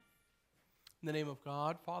In the name of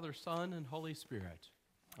God, Father, Son, and Holy Spirit.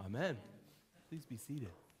 Amen. Please be seated.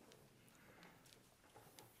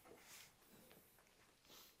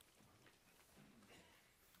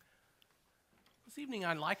 This evening,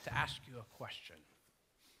 I'd like to ask you a question.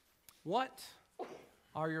 What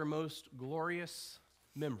are your most glorious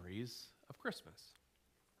memories of Christmas?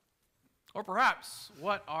 Or perhaps,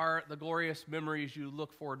 what are the glorious memories you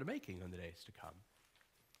look forward to making in the days to come?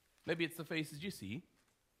 Maybe it's the faces you see.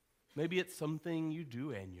 Maybe it's something you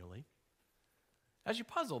do annually. As you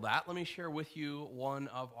puzzle that, let me share with you one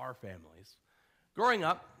of our families. Growing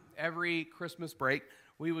up, every Christmas break,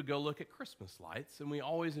 we would go look at Christmas lights, and we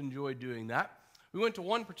always enjoyed doing that. We went to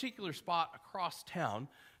one particular spot across town,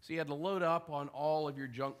 so you had to load up on all of your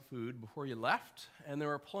junk food before you left, and there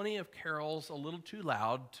were plenty of carols a little too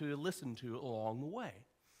loud to listen to along the way.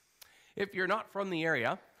 If you're not from the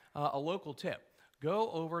area, a local tip.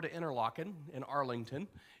 Go over to Interlochen in Arlington.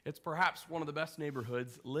 It's perhaps one of the best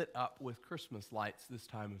neighborhoods lit up with Christmas lights this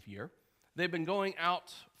time of year. They've been going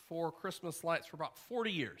out for Christmas lights for about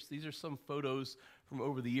 40 years. These are some photos from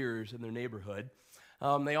over the years in their neighborhood.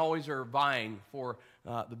 They always are vying for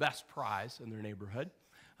the best prize in their neighborhood.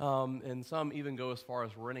 And some even go as far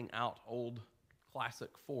as renting out old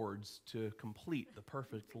classic Fords to complete the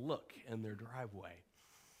perfect look in their driveway.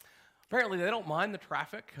 Apparently, they don't mind the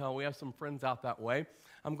traffic. We have some friends out that way.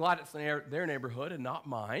 I'm glad it's their neighborhood and not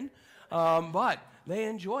mine, but they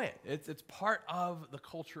enjoy it. It's part of the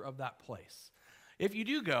culture of that place. If you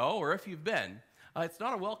do go, or if you've been, it's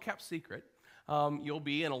not a well-kept secret. You'll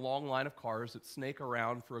be in a long line of cars that snake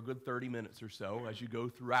around for a good 30 minutes or so as you go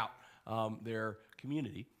throughout their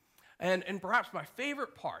community. And perhaps my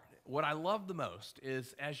favorite part, what I love the most,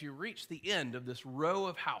 is as you reach the end of this row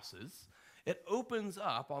of houses, it opens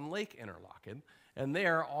up on Lake Interlochen, and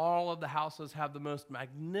there all of the houses have the most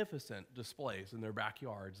magnificent displays in their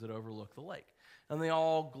backyards that overlook the lake. And they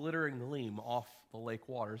all glitter and gleam off the lake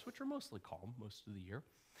waters, which are mostly calm most of the year.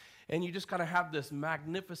 And you just kind of have this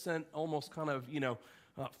magnificent, almost kind of,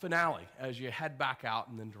 finale as you head back out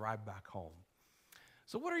and then drive back home.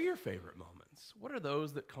 So what are your favorite moments? What are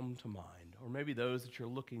those that come to mind, or maybe those that you're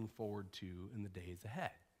looking forward to in the days ahead?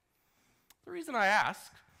 The reason I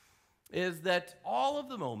ask is that all of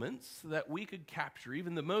the moments that we could capture,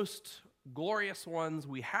 even the most glorious ones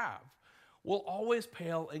we have, will always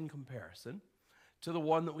pale in comparison to the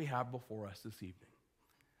one that we have before us this evening.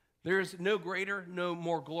 There's no greater, no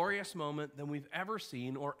more glorious moment than we've ever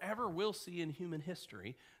seen or ever will see in human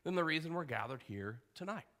history than the reason we're gathered here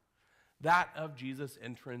tonight, that of Jesus'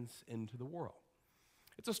 entrance into the world.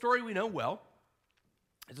 It's a story we know well.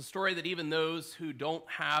 It's a story that even those who don't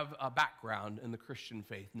have a background in the Christian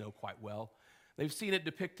faith know quite well. They've seen it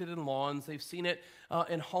depicted in lawns, they've seen it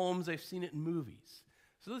in homes, they've seen it in movies.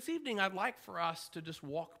 So this evening, I'd like for us to just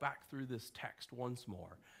walk back through this text once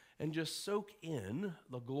more and just soak in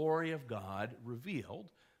the glory of God revealed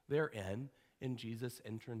therein in Jesus'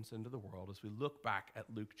 entrance into the world as we look back at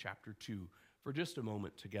Luke chapter 2 for just a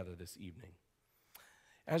moment together this evening.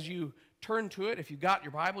 As you turn to it, if you've got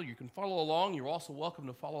your Bible, you can follow along. You're also welcome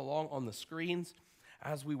to follow along on the screens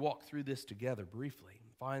as we walk through this together briefly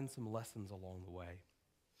and find some lessons along the way.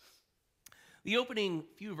 The opening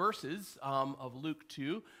few verses of Luke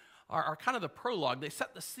 2 are kind of the prologue. They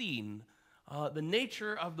set the scene, the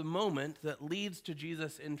nature of the moment that leads to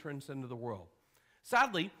Jesus' entrance into the world.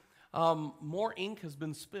 Sadly, more ink has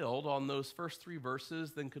been spilled on those first three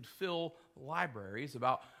verses than could fill libraries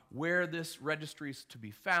about where this registry is to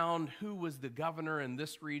be found, who was the governor in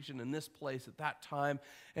this region, in this place at that time,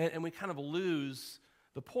 and we kind of lose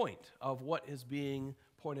the point of what is being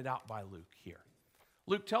pointed out by Luke here.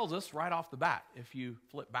 Luke tells us right off the bat, if you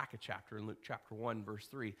flip back a chapter in Luke chapter 1, verse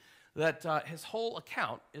 3, that his whole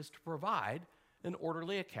account is to provide an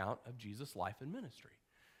orderly account of Jesus' life and ministry.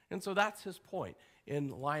 And so that's his point in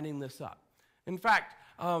lining this up. In fact,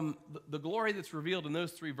 the glory that's revealed in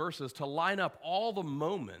those three verses to line up all the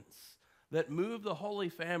moments that moved the Holy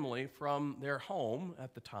Family from their home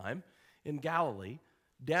at the time in Galilee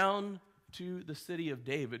down to the city of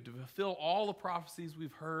David to fulfill all the prophecies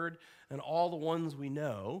we've heard and all the ones we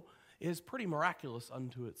know is pretty miraculous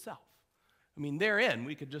unto itself. I mean, therein,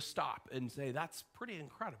 we could just stop and say that's pretty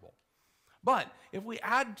incredible. But if we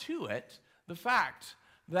add to it the fact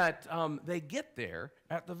that they get there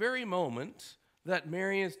at the very moment that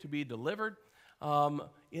Mary is to be delivered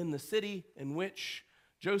in the city in which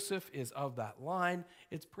Joseph is of that line,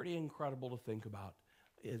 it's pretty incredible to think about,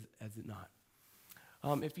 is it not?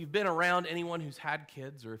 If you've been around anyone who's had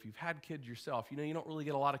kids, or if you've had kids yourself, you know you don't really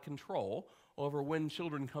get a lot of control over when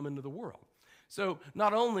children come into the world. So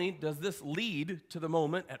not only does this lead to the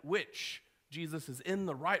moment at which Jesus is in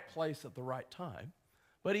the right place at the right time,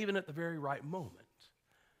 but even at the very right moment.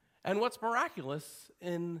 And what's miraculous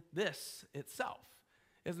in this itself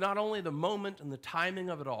is not only the moment and the timing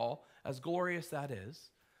of it all, as glorious that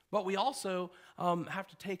is, but we also have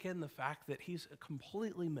to take in the fact that he's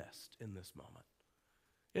completely missed in this moment.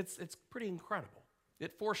 It's pretty incredible.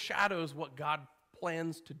 It foreshadows what God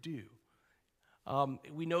plans to do.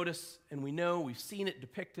 We notice and we know, we've seen it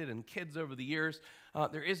depicted in kids over the years.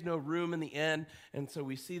 There is no room in the inn, and so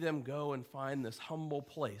we see them go and find this humble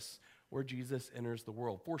place where Jesus enters the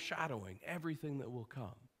world, foreshadowing everything that will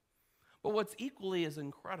come. But what's equally as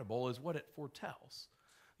incredible is what it foretells.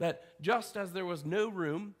 That just as there was no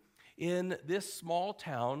room in this small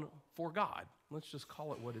town for God, let's just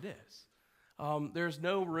call it what it is, there's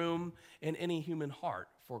no room in any human heart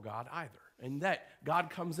for God either. And that God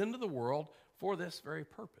comes into the world for this very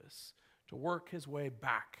purpose, to work his way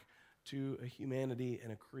back to a humanity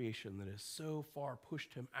and a creation that has so far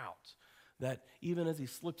pushed him out that even as he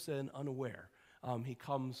slips in unaware, he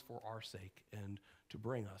comes for our sake and to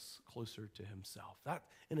bring us closer to himself. That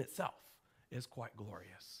in itself is quite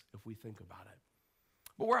glorious if we think about it.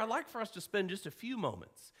 But where I'd like for us to spend just a few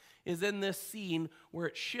moments is in this scene where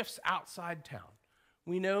it shifts outside town.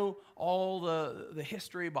 We know all the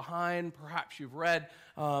history behind. Perhaps you've read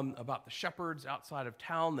about the shepherds outside of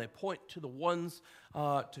town. They point to the ones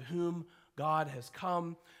to whom God has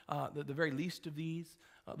come, the very least of these,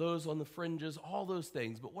 those on the fringes, all those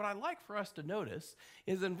things. But what I'd like for us to notice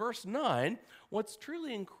is in verse 9, what's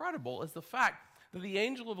truly incredible is the fact that the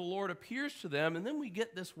angel of the Lord appears to them, and then we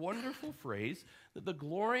get this wonderful phrase that the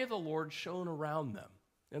glory of the Lord shone around them,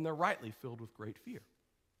 and they're rightly filled with great fear.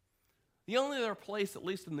 The only other place, at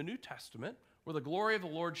least in the New Testament, where the glory of the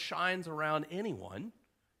Lord shines around anyone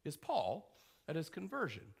is Paul at his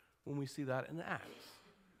conversion, when we see that in Acts.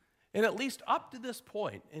 And at least up to this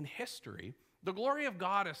point in history, the glory of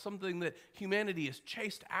God is something that humanity is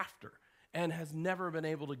chased after and has never been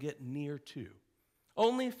able to get near to,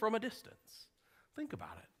 only from a distance. Think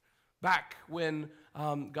about it. Back when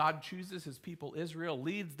God chooses his people Israel,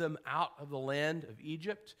 leads them out of the land of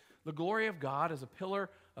Egypt, the glory of God as a pillar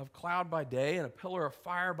of cloud by day and a pillar of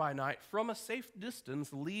fire by night from a safe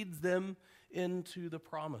distance leads them into the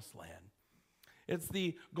promised land. It's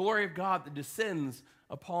the glory of God that descends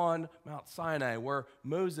upon Mount Sinai, where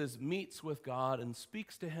Moses meets with God and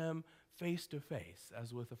speaks to him face to face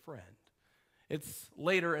as with a friend. It's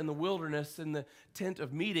later in the wilderness, in the tent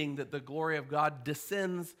of meeting, that the glory of God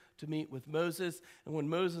descends to meet with Moses. And when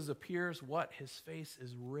Moses appears, his face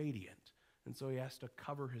is radiant. And so he has to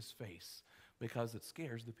cover his face because it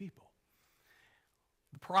scares the people.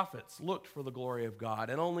 The prophets looked for the glory of God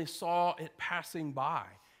and only saw it passing by.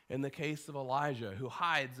 In the case of Elijah, who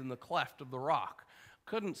hides in the cleft of the rock,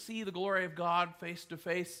 couldn't see the glory of God face to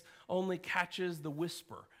face, only catches the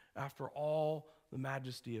whisper after all the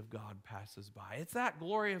majesty of God passes by. It's that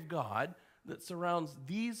glory of God that surrounds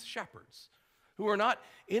these shepherds, who are not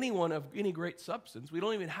anyone of any great substance. We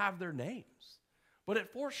don't even have their names. But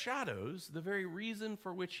it foreshadows the very reason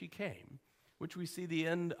for which he came, which we see the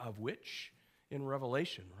end of which in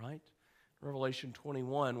Revelation, right? Revelation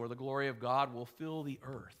 21, where the glory of God will fill the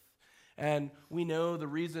earth. And we know the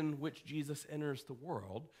reason which Jesus enters the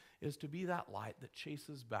world is to be that light that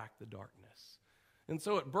chases back the darkness. And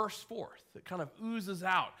so it bursts forth. It kind of oozes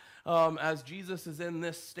out as Jesus is in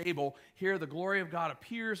this stable. Here, the glory of God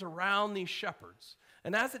appears around these shepherds.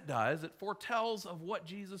 And as it does, it foretells of what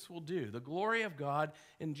Jesus will do. The glory of God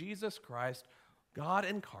in Jesus Christ, God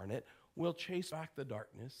incarnate, will chase back the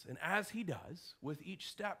darkness. And as he does, with each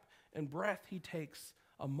step and breath he takes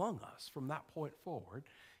among us from that point forward,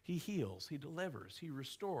 he heals, he delivers, he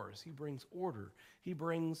restores, he brings order, he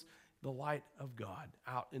brings the light of God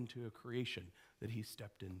out into a creation that he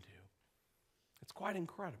stepped into. It's quite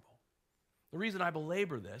incredible. The reason I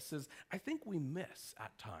belabor this is I think we miss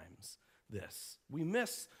at times this. We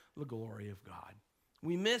miss the glory of God.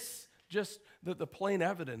 We miss just the plain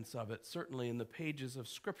evidence of it, certainly in the pages of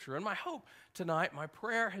Scripture. And my hope tonight, my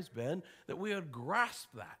prayer has been that we would grasp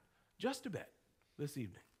that just a bit this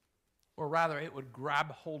evening. Or rather, it would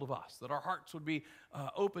grab hold of us, that our hearts would be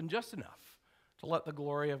open just enough to let the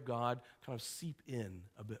glory of God kind of seep in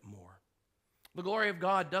a bit more. The glory of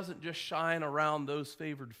God doesn't just shine around those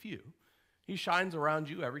favored few. He shines around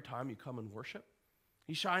you every time you come and worship.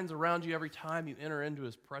 He shines around you every time you enter into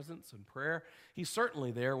his presence in prayer. He's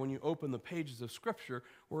certainly there when you open the pages of Scripture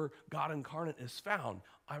where God incarnate is found,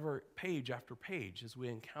 page after page, as we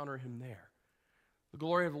encounter him there. The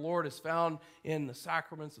glory of the Lord is found in the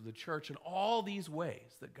sacraments of the church in all these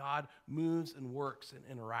ways that God moves and works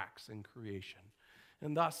and interacts in creation.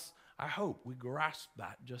 And thus, I hope we grasp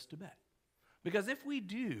that just a bit. Because if we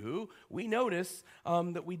do, we notice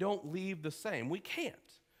that we don't leave the same. We can't.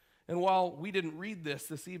 And while we didn't read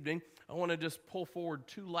this evening, I want to just pull forward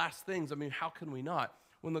two last things. I mean, how can we not?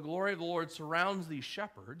 When the glory of the Lord surrounds these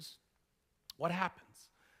shepherds, what happens?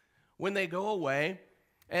 When they go away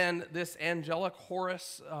and this angelic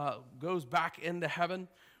chorus goes back into heaven,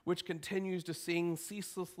 which continues to sing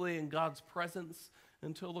ceaselessly in God's presence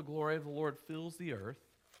until the glory of the Lord fills the earth.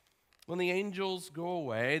 When the angels go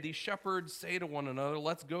away, these shepherds say to one another,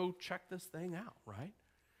 let's go check this thing out, right?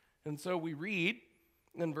 And so we read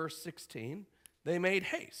in verse 16, they made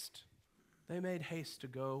haste. They made haste to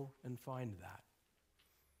go and find that.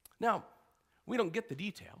 Now, we don't get the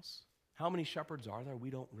details. How many shepherds are there? We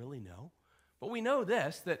don't really know. But we know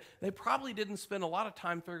this, that they probably didn't spend a lot of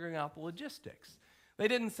time figuring out the logistics. They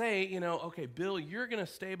didn't say, okay, Bill, you're going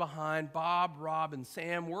to stay behind. Bob, Rob, and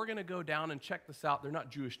Sam, we're going to go down and check this out. They're not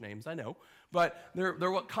Jewish names, I know, but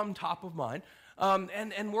they're what come top of mind.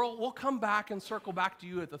 And we'll come back and circle back to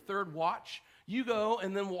you at the third watch. You go,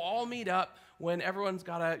 and then we'll all meet up when everyone's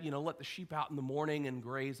got to, let the sheep out in the morning and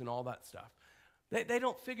graze and all that stuff. They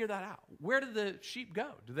don't figure that out. Where did the sheep go?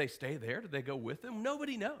 Do they stay there? Do they go with them?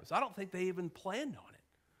 Nobody knows. I don't think they even planned on it.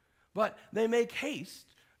 But they make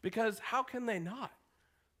haste because how can they not?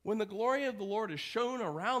 When the glory of the Lord is shown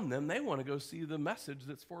around them, they want to go see the message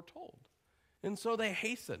that's foretold. And so they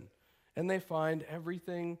hasten, and they find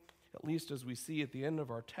everything, at least as we see at the end of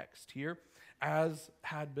our text here, as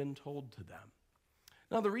had been told to them.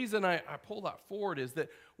 Now, the reason I pull that forward is that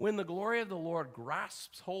when the glory of the Lord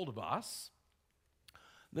grasps hold of us,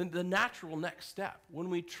 then the natural next step, when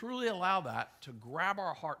we truly allow that to grab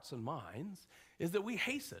our hearts and minds, is that we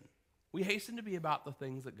hasten. We hasten to be about the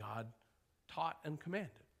things that God taught and commanded.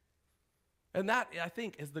 And that, I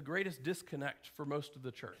think, is the greatest disconnect for most of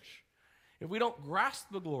the church. If we don't grasp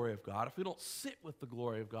the glory of God, if we don't sit with the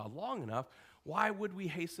glory of God long enough, why would we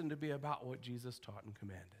hasten to be about what Jesus taught and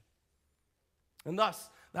commanded? And thus,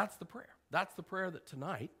 that's the prayer. That's the prayer that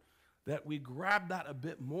tonight, that we grab that a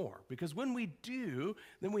bit more. Because when we do,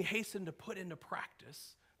 then we hasten to put into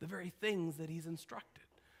practice the very things that he's instructed.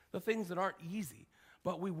 The things that aren't easy,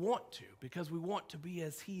 but we want to, because we want to be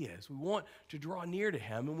as he is. We want to draw near to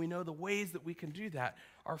him, and we know the ways that we can do that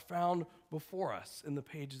are found before us in the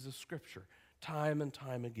pages of Scripture, time and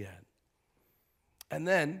time again. And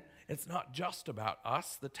then, it's not just about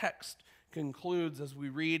us. The text concludes as we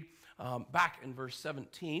read back in verse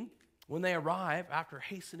 17. When they arrive, after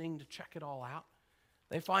hastening to check it all out,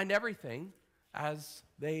 they find everything as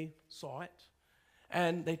they saw it.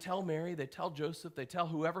 And they tell Mary, they tell Joseph, they tell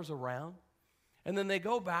whoever's around. And then they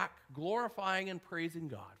go back glorifying and praising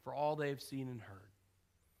God for all they've seen and heard.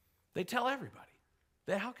 They tell everybody.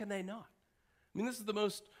 How can they not? I mean, this is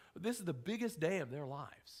the biggest day of their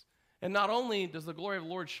lives. And not only does the glory of the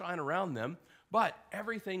Lord shine around them, but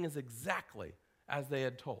everything is exactly as they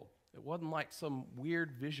had told. It wasn't like some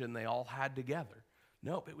weird vision they all had together.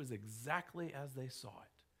 Nope, it was exactly as they saw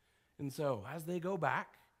it. And so, as they go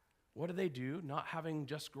back, what do? Not having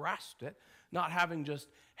just grasped it, not having just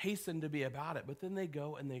hastened to be about it, but then they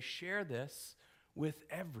go and they share this with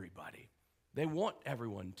everybody. They want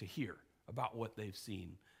everyone to hear about what they've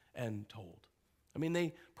seen and told. I mean,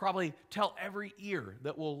 they probably tell every ear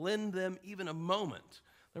that will lend them even a moment.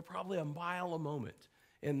 They're probably a mile a moment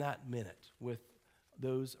in that minute with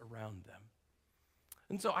those around them.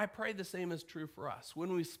 And so I pray the same is true for us.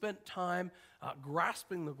 When we spent time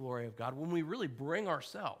grasping the glory of God, when we really bring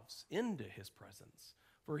ourselves into his presence,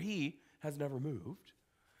 for he has never moved,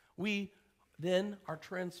 we then are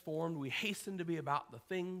transformed. We hasten to be about the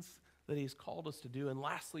things that he's called us to do. And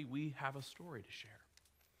lastly, we have a story to share.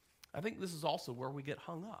 I think this is also where we get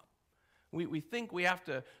hung up. We think we have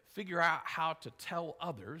to figure out how to tell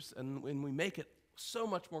others, and when we make it so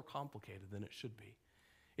much more complicated than it should be.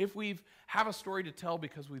 If we have a story to tell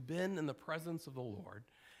because we've been in the presence of the Lord,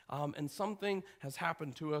 and something has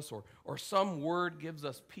happened to us, or some word gives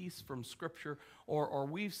us peace from Scripture, or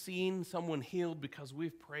we've seen someone healed because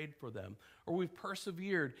we've prayed for them, or we've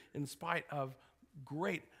persevered in spite of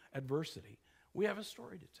great adversity, we have a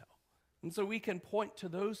story to tell. And so we can point to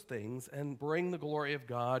those things and bring the glory of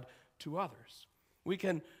God to others. We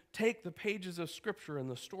can take the pages of Scripture and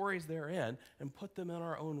the stories therein and put them in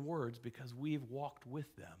our own words because we've walked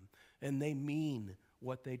with them, and they mean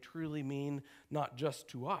what they truly mean, not just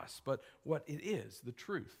to us, but what it is, the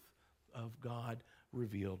truth of God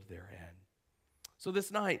revealed therein. So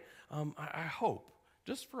this night, I hope,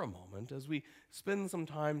 just for a moment, as we spend some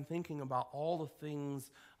time thinking about all the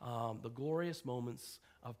things, the glorious moments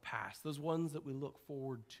of past, those ones that we look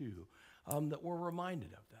forward to, that we're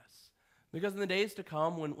reminded of this. Because in the days to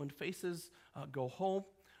come, when faces go home,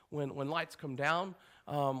 when lights come down,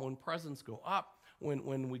 when presents go up,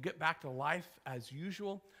 when we get back to life as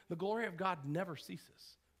usual, the glory of God never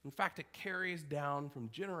ceases. In fact, it carries down from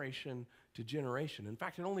generation to generation. In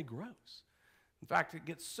fact, it only grows. In fact, it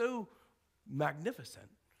gets so magnificent,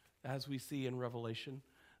 as we see in Revelation,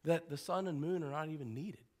 that the sun and moon are not even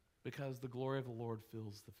needed because the glory of the Lord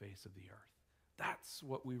fills the face of the earth. That's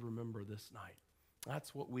what we remember this night.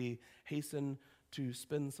 That's what we hasten to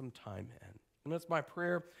spend some time in. And it's my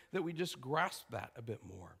prayer that we just grasp that a bit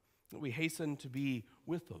more, that we hasten to be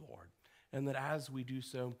with the Lord, and that as we do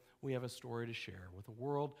so, we have a story to share with a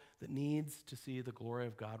world that needs to see the glory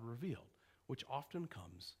of God revealed, which often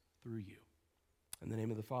comes through you. In the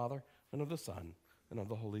name of the Father, and of the Son, and of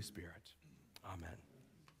the Holy Spirit. Amen.